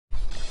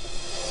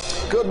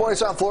Good morning,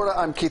 South Florida.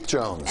 I'm Keith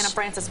Jones. And I'm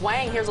Francis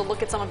Wang. Here's a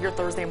look at some of your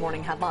Thursday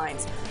morning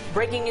headlines.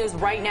 Breaking news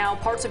right now,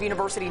 parts of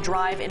University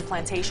Drive in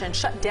Plantation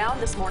shut down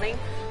this morning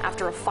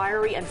after a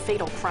fiery and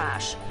fatal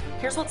crash.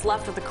 Here's what's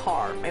left of the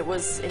car. It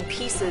was in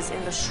pieces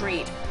in the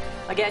street.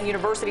 Again,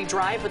 University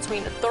Drive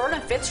between 3rd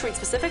and 5th Street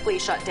specifically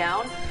shut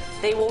down.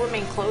 They will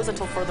remain closed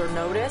until further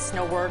notice.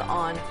 No word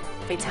on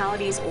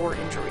fatalities or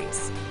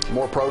injuries.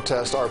 More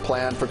protests are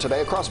planned for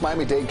today across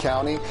Miami-Dade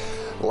County.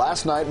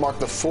 Last night marked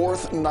the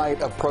 4th night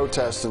of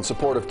protests in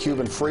support of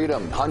Cuban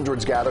freedom.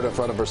 Hundreds gathered in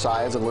front of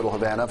Versailles in Little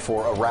Havana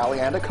for a rally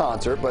and a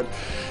concert. But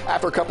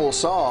after a couple of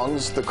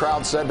songs, the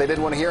crowd said they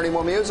didn't want to hear any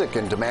more music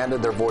and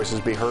demanded their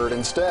voices be heard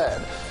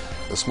instead.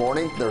 This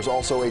morning, there's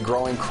also a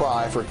growing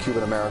cry for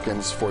Cuban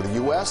Americans for the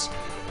U.S.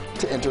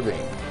 to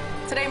intervene.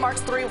 Today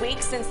marks 3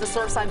 weeks since the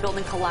Surfside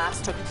building collapse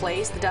took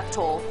place. The death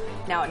toll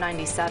now at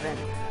 97.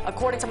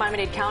 According to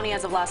Miami-Dade County,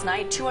 as of last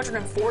night,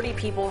 240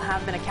 people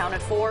have been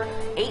accounted for,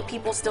 8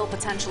 people still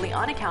potentially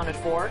unaccounted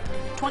for.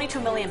 22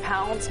 million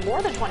pounds,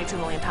 more than 22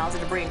 million pounds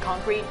of debris and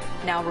concrete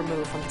now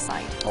removed from the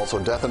site. Also,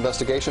 death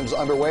investigations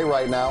underway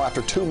right now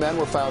after 2 men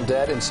were found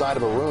dead inside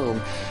of a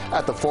room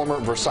at the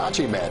former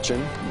Versace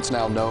mansion. It's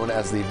now known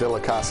as the Villa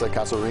Casa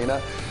Casuarina.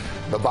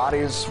 The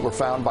bodies were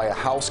found by a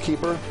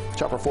housekeeper.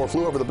 Chopper 4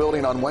 flew over the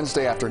building on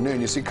Wednesday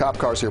afternoon. You see cop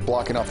cars here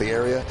blocking off the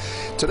area.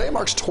 Today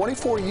marks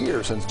 24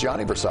 years since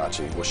Gianni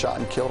Versace was shot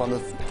and killed on the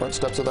front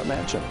steps of that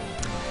mansion.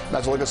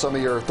 Let's look at some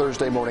of your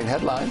Thursday morning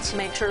headlines.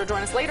 Make sure to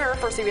join us later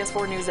for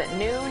CBS4 News at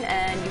noon,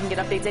 and you can get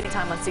updates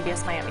anytime on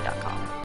CBSMiami.com.